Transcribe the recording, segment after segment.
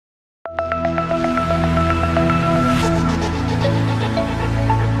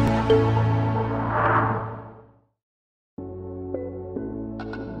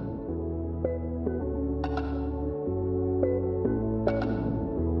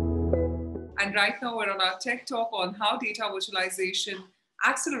And right now we're on our tech talk on how data virtualization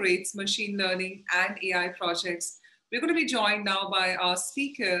accelerates machine learning and AI projects. We're going to be joined now by our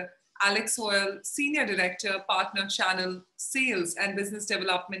speaker, Alex Hoehl, Senior Director, Partner Channel Sales and Business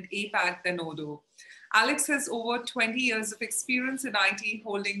Development, APAC, DENODO. Alex has over 20 years of experience in IT,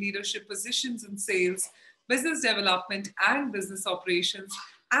 holding leadership positions in sales, business development, and business operations,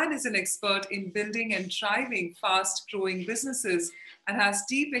 and is an expert in building and driving fast-growing businesses and has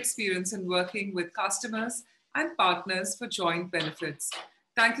deep experience in working with customers and partners for joint benefits.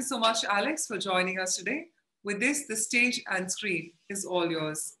 Thank you so much, Alex, for joining us today. With this, the stage and screen is all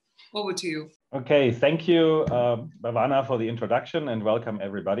yours. Over to you. Okay, thank you, Bhavana, for the introduction, and welcome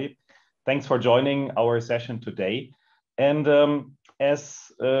everybody. Thanks for joining our session today. And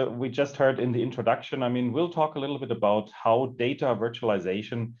as we just heard in the introduction, we'll talk a little bit about how data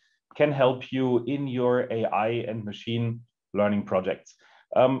virtualization can help you in your AI and machine learning projects.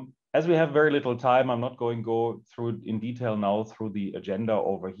 As we have very little time, I'm not going to go through in detail now through the agenda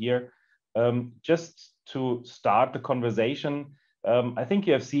over here. Just to start the conversation, I think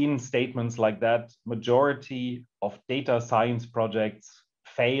you have seen statements like that. Majority of data science projects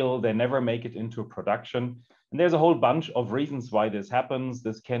fail, they never make it into production. And there's a whole bunch of reasons why this happens.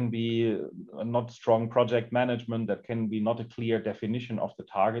 This can be a not strong project management, that can be not a clear definition of the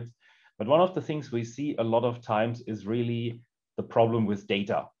targets. But one of the things we see a lot of times is really the problem with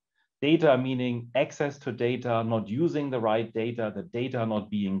data. Data meaning access to data, not using the right data, the data not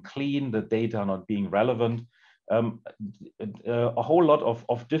being clean, the data not being relevant. A whole lot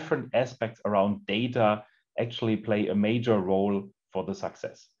of different aspects around data actually play a major role for the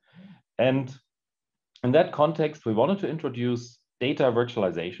success. And in that context, we wanted to introduce data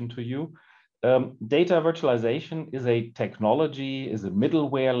virtualization to you. Data virtualization is a technology, is a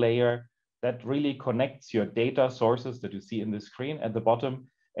middleware layer that really connects your data sources that you see in the screen at the bottom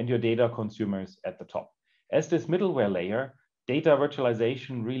and your data consumers at the top. As this middleware layer, data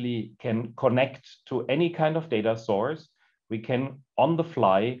virtualization really can connect to any kind of data source. We can, on the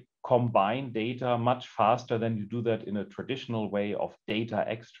fly, combine data much faster than you do that in a traditional way of data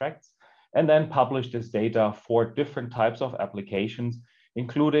extracts, and then publish this data for different types of applications,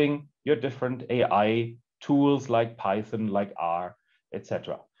 including your different AI tools like Python, like R,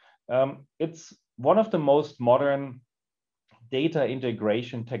 etc. It's one of the most modern data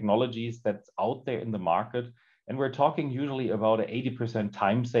integration technologies that's out there in the market. And we're talking usually about an 80%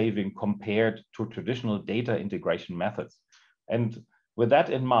 time saving compared to traditional data integration methods. And with that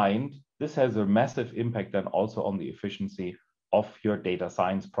in mind, this has a massive impact then also on the efficiency of your data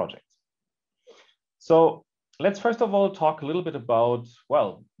science projects. So let's first of all talk a little bit about,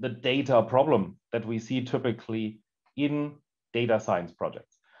 well, the data problem that we see typically in data science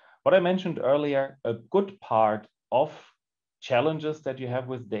projects. What I mentioned earlier, a good part of challenges that you have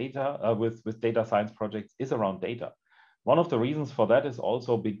with data, with data science projects is around data. One of the reasons for that is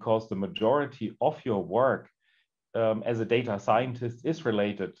also because the majority of your work as a data scientist is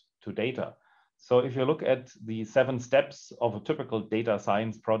related to data. So if you look at the 7 steps of a typical data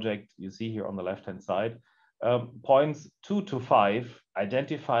science project, you see here on the left-hand side, points 2 to 5,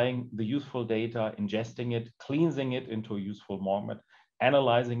 identifying the useful data, ingesting it, cleansing it into a useful format,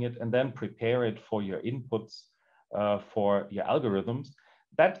 analyzing it, and then prepare it for your inputs for your algorithms.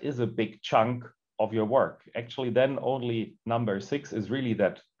 That is a big chunk of your work. Actually, then only number 6 is really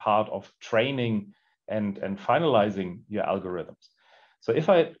that part of training and finalizing your algorithms. So if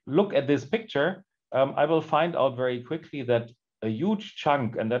I look at this picture, I will find out very quickly that a huge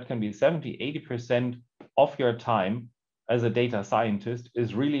chunk, and that can be 70, 80% of your time as a data scientist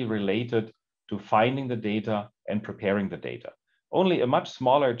is really related to finding the data and preparing the data. Only a much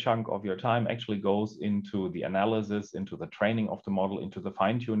smaller chunk of your time actually goes into the analysis, into the training of the model, into the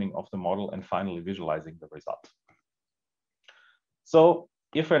fine-tuning of the model, and finally visualizing the results. So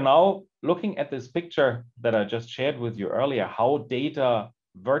if we're now looking at this picture that I just shared with you earlier, how data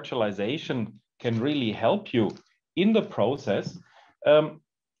virtualization can really help you in the process,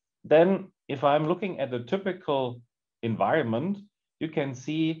 then if I'm looking at a typical environment, you can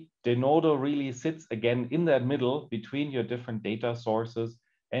see DENODO really sits again in that middle between your different data sources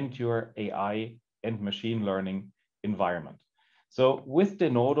and your AI and machine learning environment. So with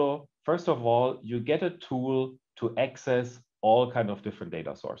DENODO, first of all, you get a tool to access all kinds of different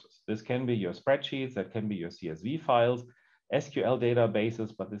data sources. This can be your spreadsheets, that can be your CSV files, SQL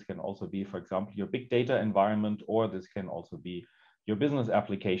databases, but this can also be, for example, your big data environment, or this can also be your business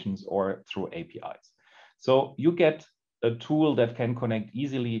applications or through APIs. So you get a tool that can connect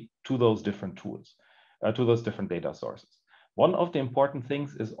easily to those different tools, to those different data sources. One of the important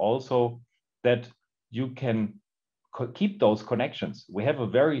things is also that you can keep those connections. We have a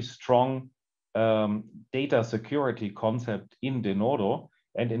very strong data security concept in DENODO.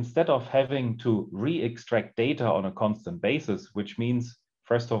 And instead of having to re-extract data on a constant basis, which means,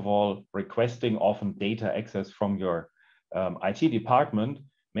 first of all, requesting often data access from your IT department,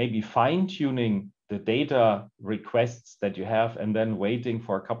 maybe fine-tuning the data requests that you have and then waiting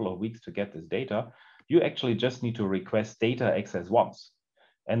for a couple of weeks to get this data, you actually just need to request data access once.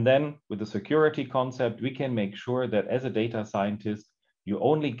 And then with the security concept, we can make sure that as a data scientist, you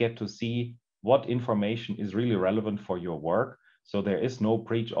only get to see what information is really relevant for your work. So there is no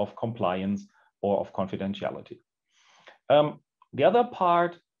breach of compliance or of confidentiality. The other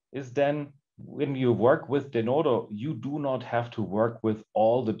part is then when you work with DENODO, you do not have to work with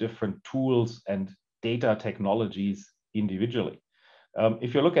all the different tools and data technologies individually.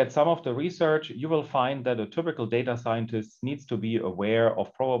 If you look at some of the research, you will find that a typical data scientist needs to be aware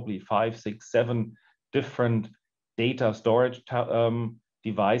of probably 5, 6, 7 different data storage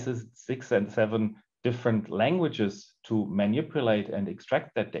devices, 6 and 7 different languages to manipulate and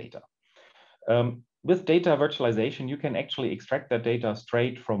extract that data. With data virtualization, you can actually extract that data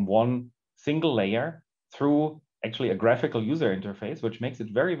straight from one single layer through actually a graphical user interface, which makes it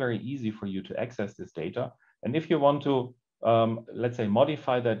very, very easy for you to access this data. And if you want to, let's say,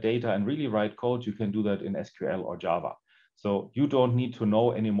 modify that data and really write code, you can do that in SQL or Java. So you don't need to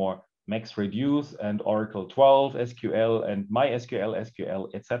know anymore MaxReduce and Oracle 12 SQL and MySQL,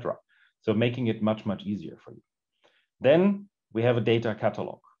 SQL, etc. So making it much, much easier for you. Then we have a data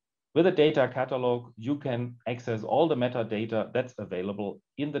catalog. With a data catalog, you can access all the metadata that's available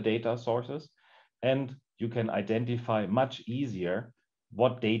in the data sources, and you can identify much easier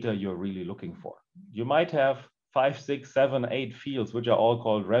what data you're really looking for. You might have 5, 6, 7, 8 fields, which are all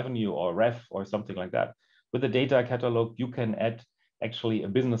called revenue or ref or something like that. With the data catalog, you can add actually a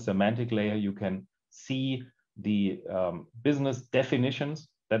business semantic layer. You can see the business definitions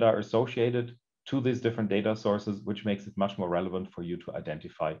that are associated to these different data sources, which makes it much more relevant for you to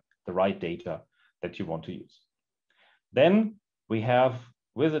identify the right data that you want to use. Then we have,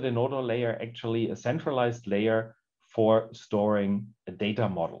 with a DENODO layer, actually a centralized layer for storing a data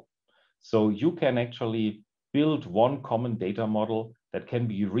model. So you can actually build one common data model that can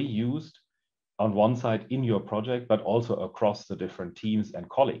be reused on one side in your project, but also across the different teams and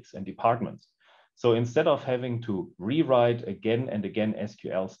colleagues and departments. So instead of having to rewrite again and again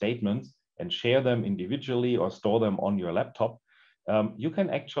SQL statements and share them individually or store them on your laptop, you can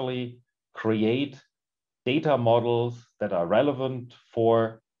actually create data models that are relevant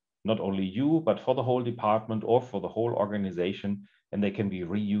for not only you, but for the whole department or for the whole organization, and they can be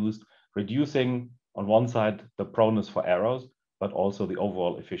reused, reducing on one side the proneness for errors, but also the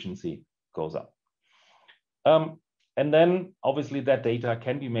overall efficiency goes up. And then obviously that data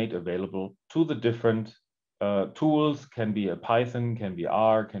can be made available to the different tools, can be a Python, can be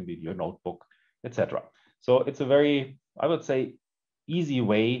R, can be your notebook, etc. So it's a very, I would say, easy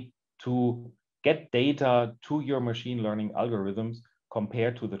way to get data to your machine learning algorithms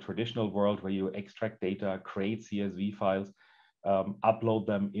compared to the traditional world where you extract data, create CSV files, upload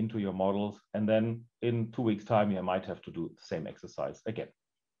them into your models, and then in 2 weeks' time, you might have to do the same exercise again.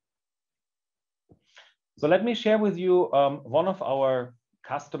 So let me share with you one of our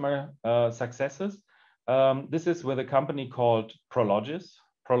customer successes. This is with a company called Prologis.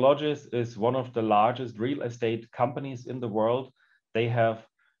 Prologis is one of the largest real estate companies in the world. They have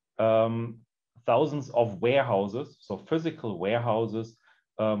thousands of warehouses, so physical warehouses,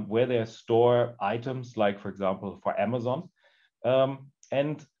 where they store items like, for example, for Amazon.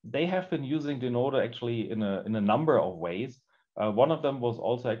 And they have been using DENODO actually in a number of ways. One of them was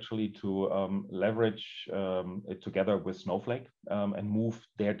also actually to leverage it together with Snowflake and move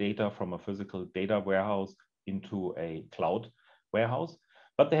their data from a physical data warehouse into a cloud warehouse.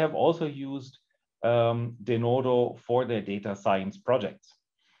 But they have also used DENODO for their data science projects.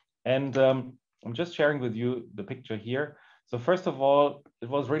 And I'm just sharing with you the picture here. So first of all, it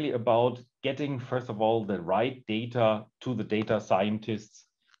was really about getting, first of all, the right data to the data scientists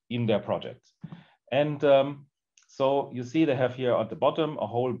in their projects. And so you see they have here at the bottom a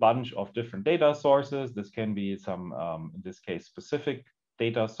whole bunch of different data sources. This can be some, in this case, specific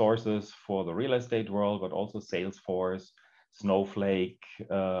data sources for the real estate world, but also Salesforce, Snowflake,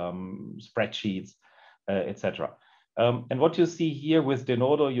 spreadsheets, etc. And what you see here with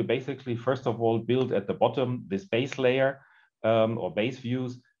DENODO, you basically, first of all, build at the bottom this base layer or base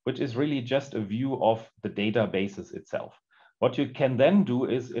views, which is really just a view of the databases itself. What you can then do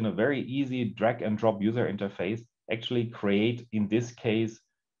is, in a very easy drag and drop user interface, actually create, in this case,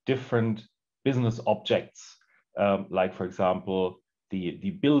 different business objects, like, for example,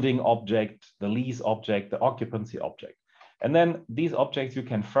 the building object, the lease object, the occupancy object. And then these objects you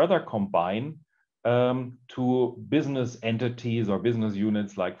can further combine to business entities or business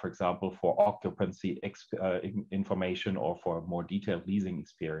units, like, for example, for occupancy information or for more detailed leasing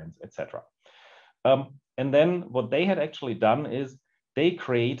experience, etc. And then what they had actually done is they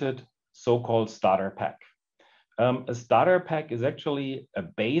created so-called starter pack. A starter pack is actually a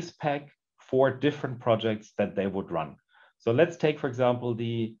base pack for different projects that they would run. So let's take, for example,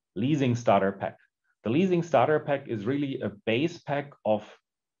 the leasing starter pack. The leasing starter pack is really a base pack of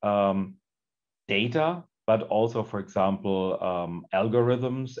data, but also, for example,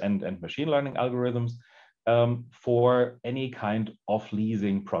 algorithms and machine learning algorithms for any kind of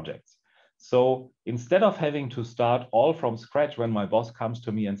leasing projects. So instead of having to start all from scratch when my boss comes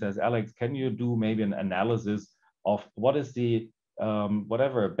to me and says, Alex, can you do maybe an analysis of what is the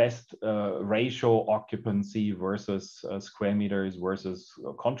whatever best ratio occupancy versus square meters versus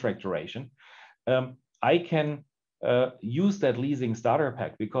contract duration, I can use that leasing starter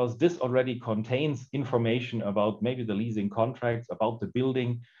pack because this already contains information about maybe the leasing contracts, about the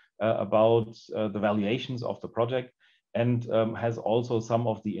building, about the valuations of the project, and has also some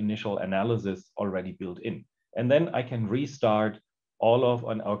of the initial analysis already built in. And then I can restart all of,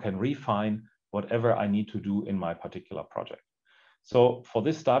 or can refine whatever I need to do in my particular project. So for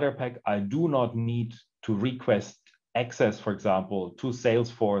this starter pack, I do not need to request access, for example, to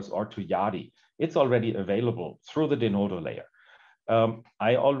Salesforce or to Yardi. It's already available through the DENODO layer.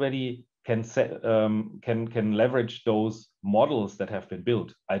 I already can leverage those models that have been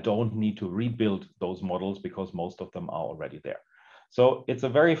built. I don't need to rebuild those models because most of them are already there. So it's a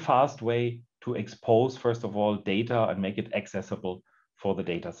very fast way to expose, first of all, data and make it accessible for the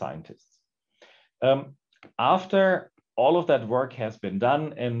data scientists. After all of that work has been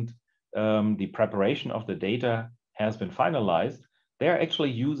done and the preparation of the data has been finalized, they're actually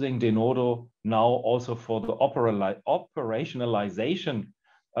using DENODO now also for the operationalization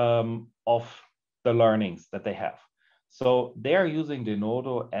of the learnings that they have. So they're using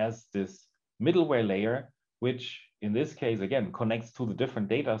DENODO as this middleware layer, which in this case, again, connects to the different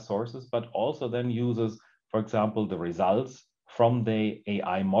data sources, but also then uses, for example, the results from the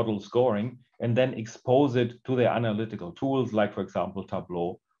AI model scoring and then expose it to their analytical tools, like, for example,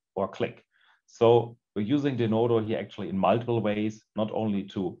 Tableau or Qlik. So we're using DENODO here actually in multiple ways, not only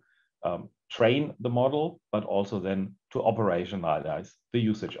to train the model, but also then to operationalize the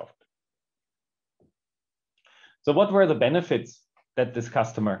usage of it. So what were the benefits that this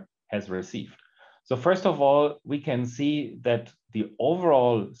customer has received? So first of all, we can see that the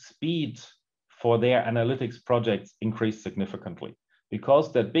overall speed for their analytics projects increased significantly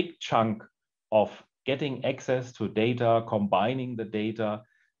because that big chunk of getting access to data, combining the data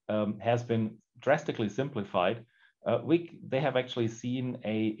has been drastically simplified. They have actually seen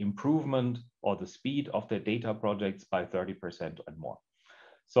an improvement or the speed of their data projects by 30% and more.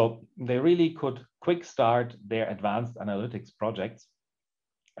 So they really could quick start their advanced analytics projects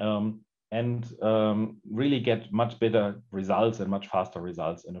and really get much better results and much faster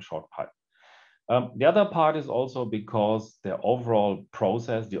results in a short time. The other part is also because the overall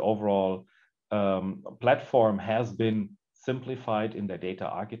process, the overall platform has been simplified in their data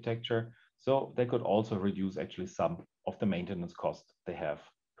architecture. So they could also reduce actually some of the maintenance costs they have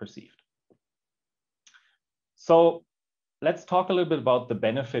perceived. So let's talk a little bit about the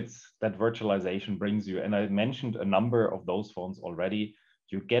benefits that virtualization brings you. And I mentioned a number of those phones already.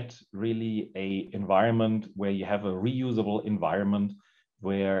 You get really an environment where you have a reusable environment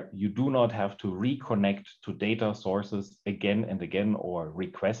where you do not have to reconnect to data sources again and again or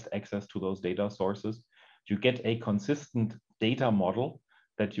request access to those data sources. You get a consistent data model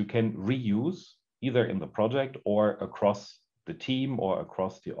that you can reuse either in the project or across the team or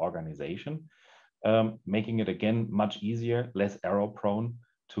across the organization, making it again much easier, less error prone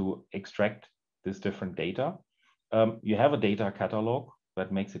to extract this different data. You have a data catalog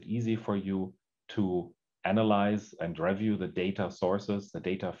that makes it easy for you to analyze and review the data sources, the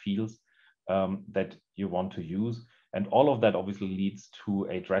data fields that you want to use. And all of that obviously leads to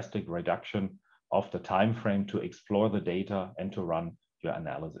a drastic reduction of the time frame to explore the data and to run your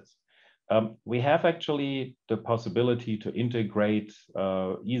analysis. We have actually the possibility to integrate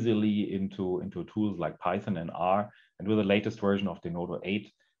easily into tools like Python and R. And with the latest version of DENODO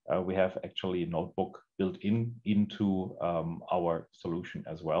 8, we have actually a notebook built into our solution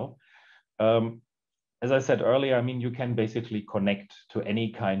as well. As I said earlier, I mean, you can basically connect to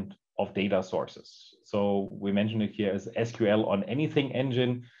any kind of data sources. So we mentioned it here as SQL on anything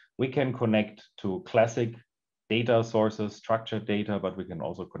engine. We can connect to classic data sources, structured data, but we can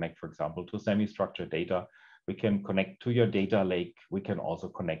also connect, for example, to semi-structured data. We can connect to your data lake. We can also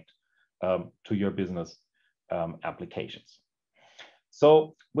connect to your business applications.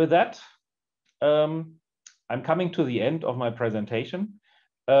 So with that, I'm coming to the end of my presentation.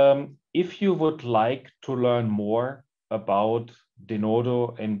 If you would like to learn more about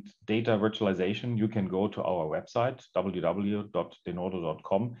DENODO and data virtualization, you can go to our website,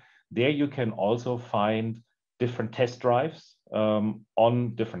 www.denodo.com. There you can also find different test drives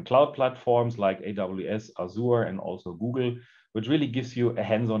on different cloud platforms like AWS, Azure, and also Google, which really gives you a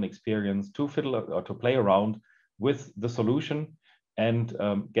hands-on experience to fiddle or to play around with the solution and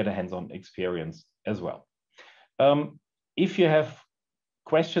get a hands-on experience as well. If you have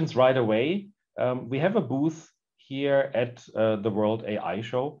questions right away, we have a booth here at the World AI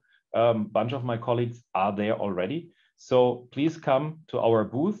Show. A bunch of my colleagues are there already. So please come to our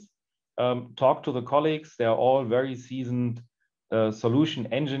booth, talk to the colleagues. They're all very seasoned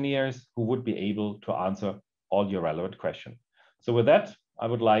solution engineers who would be able to answer all your relevant questions. So with that, I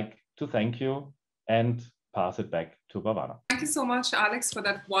would like to thank you and pass it back to Bhavana. Thank you so much, Alex, for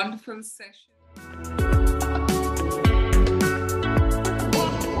that wonderful session.